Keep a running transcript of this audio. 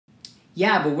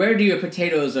Yeah, but where do your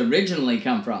potatoes originally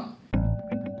come from?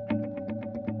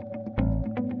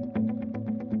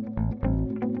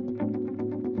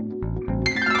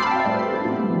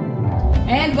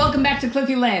 And welcome back to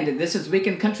Cliffieland. This is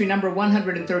weekend country number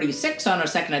 136 on our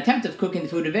second attempt of cooking the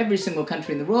food of every single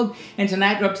country in the world. And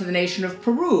tonight we're up to the nation of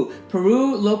Peru.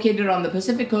 Peru, located on the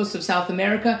Pacific coast of South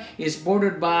America, is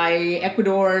bordered by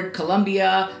Ecuador,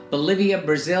 Colombia, Bolivia,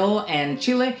 Brazil, and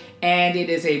Chile. And it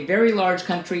is a very large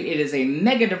country. It is a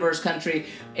mega diverse country.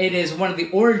 It is one of the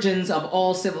origins of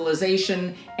all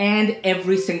civilization and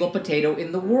every single potato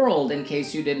in the world, in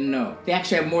case you didn't know. They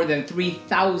actually have more than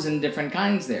 3,000 different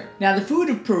kinds there. Now, the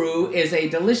food of Peru is a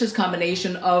delicious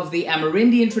combination of the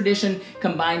Amerindian tradition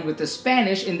combined with the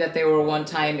Spanish, in that they were one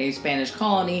time a Spanish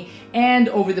colony, and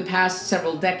over the past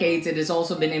several decades it has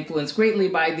also been influenced greatly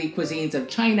by the cuisines of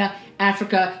China,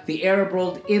 Africa, the Arab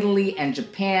world, Italy, and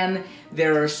Japan.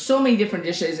 There are so many different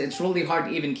dishes, it's really hard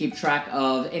to even keep track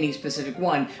of any specific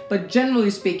one, but generally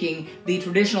speaking, the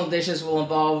traditional dishes will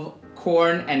involve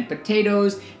corn and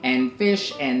potatoes and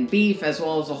fish and beef, as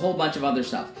well as a whole bunch of other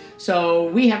stuff. So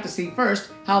we have to see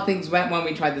first how things went when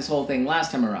we tried this whole thing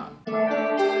last time around.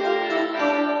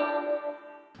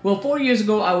 Well, 4 years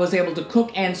ago, I was able to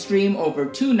cook and stream over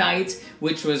 2 nights,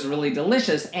 which was really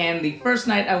delicious. And the first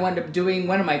night, I wound up doing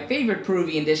one of my favorite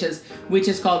Peruvian dishes, which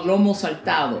is called lomo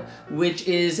saltado, which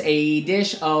is a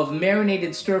dish of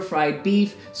marinated stir-fried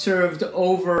beef served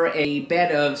over a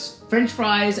bed of French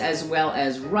fries as well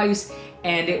as rice.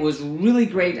 And it was really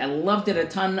great. I loved it a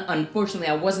ton. Unfortunately,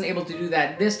 I wasn't able to do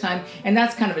that this time, and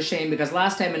that's kind of a shame because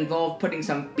last time involved putting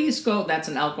some pisco, that's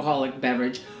an alcoholic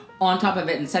beverage, on top of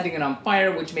it and setting it on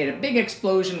fire, which made a big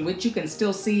explosion, which you can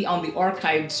still see on the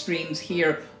archived streams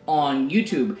here on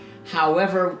YouTube.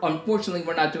 However, unfortunately,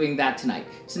 we're not doing that tonight.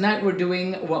 Tonight we're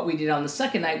doing what we did on the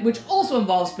second night, which also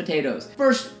involves potatoes.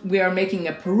 First, we are making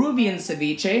a Peruvian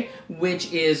ceviche,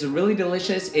 which is really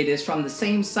delicious. It is from the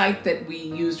same site that we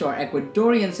used our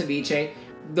Ecuadorian ceviche.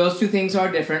 Those two things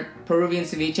are different. Peruvian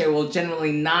ceviche will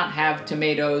generally not have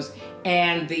tomatoes,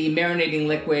 and the marinating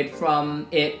liquid from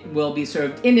it will be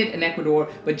served in it in Ecuador,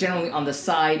 but generally on the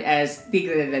side as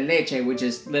tigre de leche, which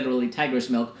is literally tiger's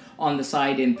milk, on the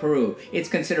side in Peru. It's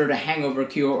considered a hangover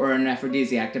cure or an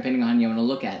aphrodisiac, depending on how you want to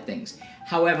look at things.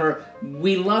 However,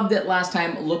 we loved it last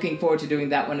time, looking forward to doing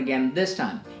that one again this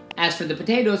time. As for the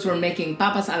potatoes, we're making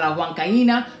papas a la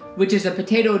Huancaína, which is a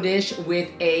potato dish with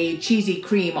a cheesy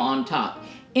cream on top.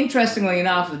 Interestingly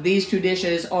enough, these two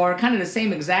dishes are kind of the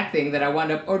same exact thing that I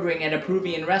wound up ordering at a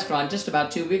Peruvian restaurant just about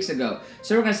 2 weeks ago.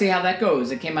 So we're going to see how that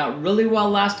goes. It came out really well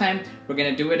last time. We're going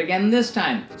to do it again this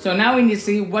time. So now we need to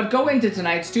see what go into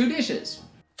tonight's 2 dishes.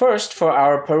 First, for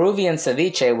our Peruvian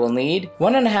ceviche, we'll need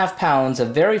 1.5 pounds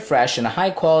of very fresh and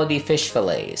high-quality fish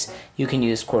fillets. You can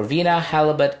use corvina,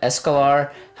 halibut,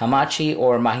 escolar, hamachi,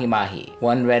 or mahi-mahi.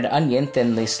 1 red onion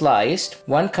thinly sliced,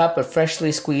 1 cup of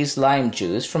freshly squeezed lime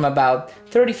juice from about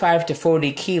 35 to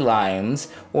 40 key limes,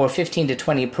 or 15 to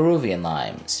 20 Peruvian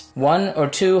limes. 1 or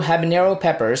 2 habanero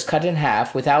peppers cut in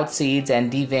half without seeds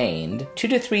and deveined, 2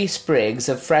 to 3 sprigs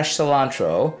of fresh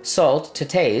cilantro, salt to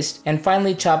taste, and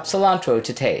finely chopped cilantro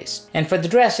to taste. And for the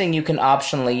dressing, you can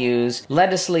optionally use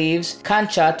lettuce leaves,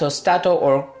 cancha, tostato,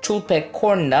 or chulpe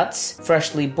corn nuts,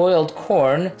 freshly boiled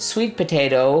corn, sweet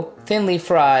potato, thinly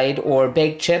fried or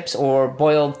baked chips or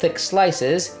boiled thick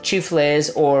slices, chifles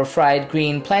or fried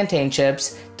green plantain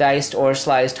chips, diced or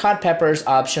sliced hot peppers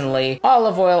optionally,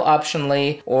 olive oil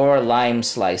optionally, or lime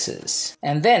slices.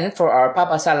 And then for our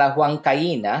papas a la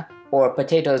Huancaína, or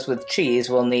potatoes with cheese,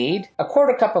 we'll need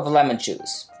 1/4 cup of lemon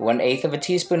juice, 1/8 of a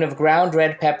teaspoon of ground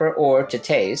red pepper or to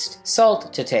taste,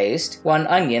 salt to taste, 1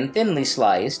 onion thinly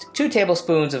sliced, 2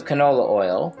 tablespoons of canola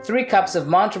oil, 3 cups of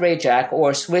Monterey Jack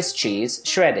or Swiss cheese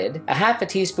shredded, 1/2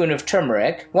 teaspoon of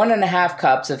turmeric, 1.5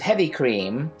 cups of heavy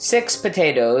cream, 6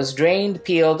 potatoes drained,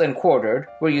 peeled, and quartered,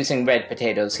 we're using red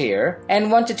potatoes here, and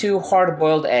 1 to 2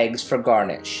 hard-boiled eggs for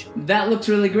garnish. That looks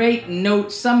really great.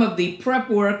 Note some of the prep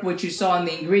work, which you saw in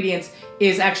the ingredients,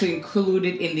 is actually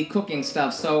included in the cooking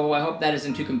stuff, so I hope that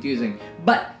isn't too confusing.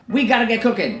 But we gotta get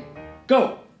cooking.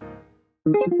 Go!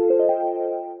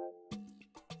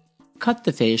 Cut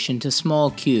the fish into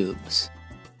small cubes.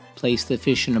 Place the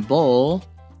fish in a bowl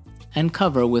and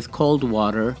cover with cold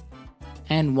water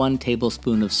and 1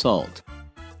 tablespoon of salt.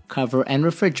 Cover and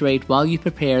refrigerate while you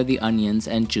prepare the onions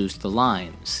and juice the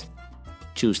limes.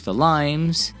 Juice the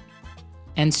limes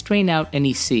and strain out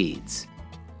any seeds.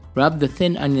 Rub the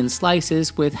thin onion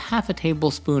slices with 1/2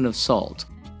 tablespoon of salt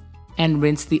and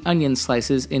rinse the onion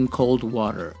slices in cold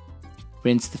water.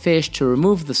 Rinse the fish to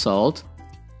remove the salt,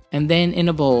 and then in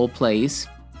a bowl place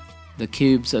the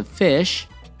cubes of fish,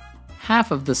 1/2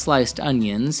 of the sliced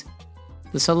onions,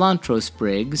 the cilantro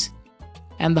sprigs,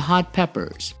 and the hot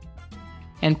peppers,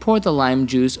 and pour the lime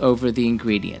juice over the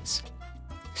ingredients.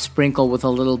 Sprinkle with a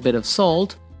little bit of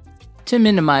salt. To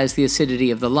minimize the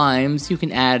acidity of the limes, you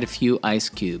can add a few ice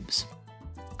cubes.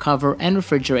 Cover and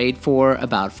refrigerate for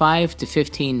about 5 to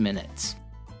 15 minutes.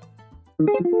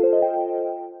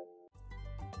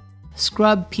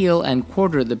 Scrub, peel, and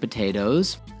quarter the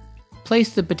potatoes.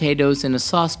 Place the potatoes in a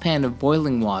saucepan of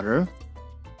boiling water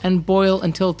and boil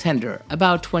until tender,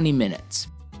 about 20 minutes.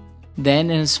 Then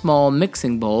in a small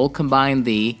mixing bowl, combine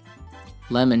the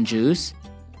lemon juice,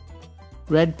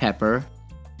 red pepper,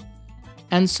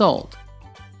 and salt,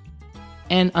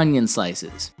 and onion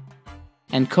slices,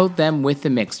 and coat them with the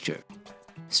mixture.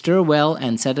 Stir well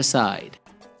and set aside.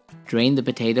 Drain the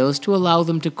potatoes to allow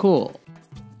them to cool.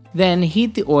 Then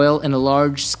heat the oil in a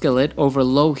large skillet over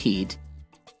low heat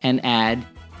and add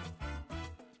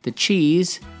the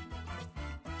cheese,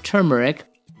 turmeric,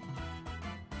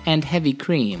 and heavy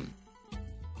cream.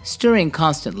 Stirring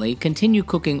constantly, continue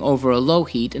cooking over a low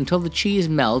heat until the cheese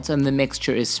melts and the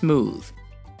mixture is smooth.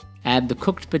 Add the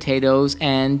cooked potatoes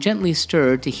and gently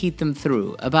stir to heat them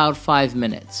through, about 5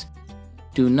 minutes.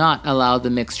 Do not allow the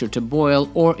mixture to boil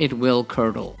or it will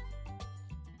curdle.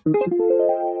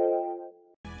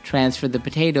 Transfer the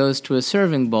potatoes to a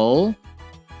serving bowl,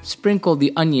 sprinkle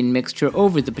the onion mixture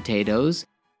over the potatoes,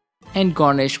 and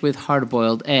garnish with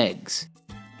hard-boiled eggs.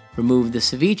 Remove the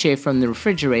ceviche from the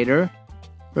refrigerator.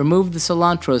 Remove the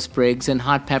cilantro sprigs and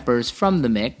hot peppers from the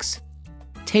mix.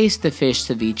 Taste the fish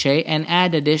ceviche and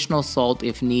add additional salt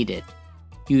if needed.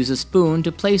 Use a spoon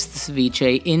to place the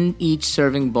ceviche in each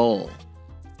serving bowl.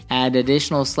 Add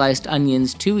additional sliced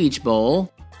onions to each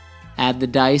bowl. Add the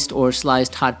diced or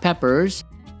sliced hot peppers,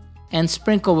 and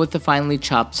sprinkle with the finely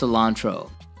chopped cilantro.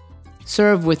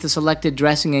 Serve with the selected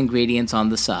dressing ingredients on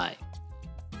the side.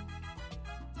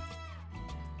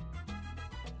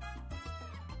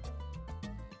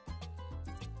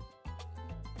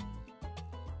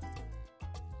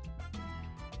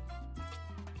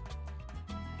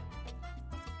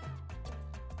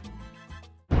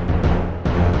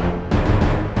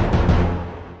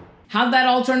 How'd that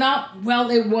all turn out? Well,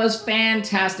 it was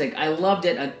fantastic. I loved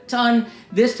it a ton.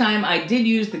 This time I did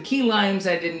use the key limes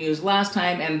I didn't use last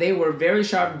time, and they were very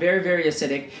sharp, very, very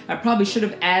acidic. I probably should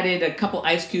have added a couple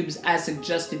ice cubes as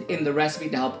suggested in the recipe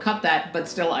to help cut that, but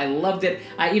still I loved it.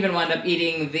 I even wound up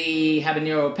eating the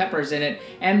habanero peppers in it,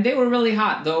 and they were really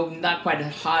hot, though not quite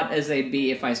as hot as they'd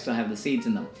be if I still have the seeds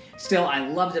in them. Still, I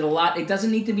loved it a lot. It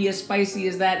doesn't need to be as spicy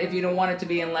as that if you don't want it to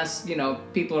be unless,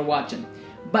 people are watching.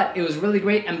 But it was really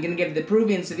great. I'm going to give the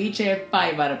Peruvian ceviche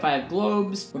 5 out of 5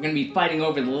 globes. We're going to be fighting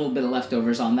over the little bit of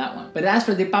leftovers on that one. But as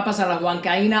for the papas a la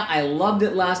Huancaína, I loved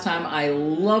it last time. I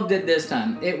loved it this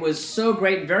time. It was so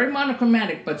great. Very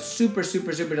monochromatic, but super,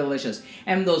 super, super delicious.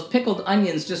 And those pickled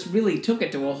onions just really took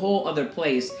it to a whole other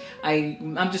place.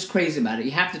 I'm just crazy about it.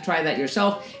 You have to try that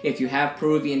yourself. If you have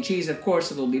Peruvian cheese, of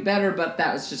course, it'll be better, but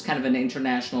that was just kind of an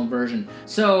international version.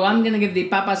 So I'm going to give the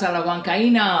papas a la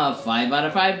Huancaína 5 out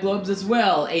of 5 globes as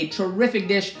well. A terrific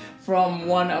dish from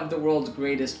one of the world's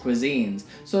greatest cuisines.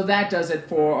 So that does it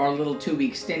for our little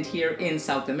 2-week stint here in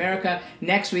South America.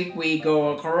 Next week we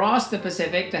go across the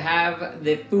Pacific to have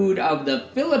the food of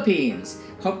the Philippines.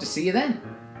 Hope to see you then.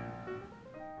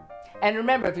 And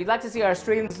remember, if you'd like to see our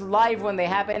streams live when they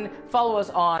happen, follow us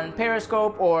on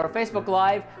Periscope or Facebook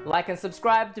Live. Like and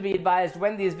subscribe to be advised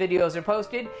when these videos are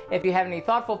posted. If you have any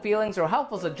thoughtful feelings or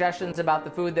helpful suggestions about the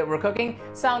food that we're cooking,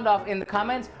 sound off in the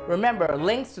comments. Remember,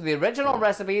 links to the original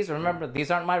recipes, remember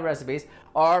these aren't my recipes,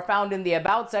 are found in the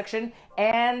About section.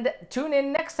 And tune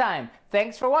in next time.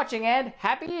 Thanks for watching and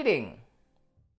happy eating!